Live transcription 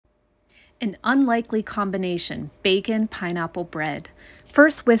An unlikely combination, bacon, pineapple bread.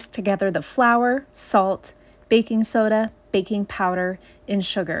 First whisk together the flour, salt, baking soda, baking powder, and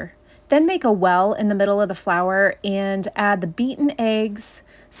sugar. Then make a well in the middle of the flour and add the beaten eggs,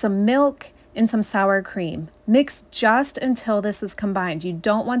 some milk, and some sour cream. Mix just until this is combined. You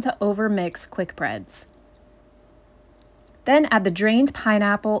don't want to overmix quick breads. Then add the drained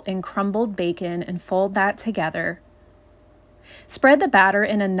pineapple and crumbled bacon and fold that together. Spread the batter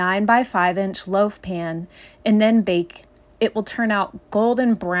in a 9 by 5 inch loaf pan and then bake. It will turn out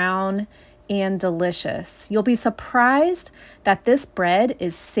golden brown and delicious. You'll be surprised that this bread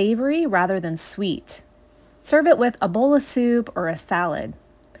is savory rather than sweet. Serve it with a bowl of soup or a salad.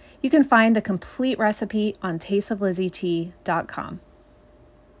 You can find the complete recipe on tasteoflizzietea.com.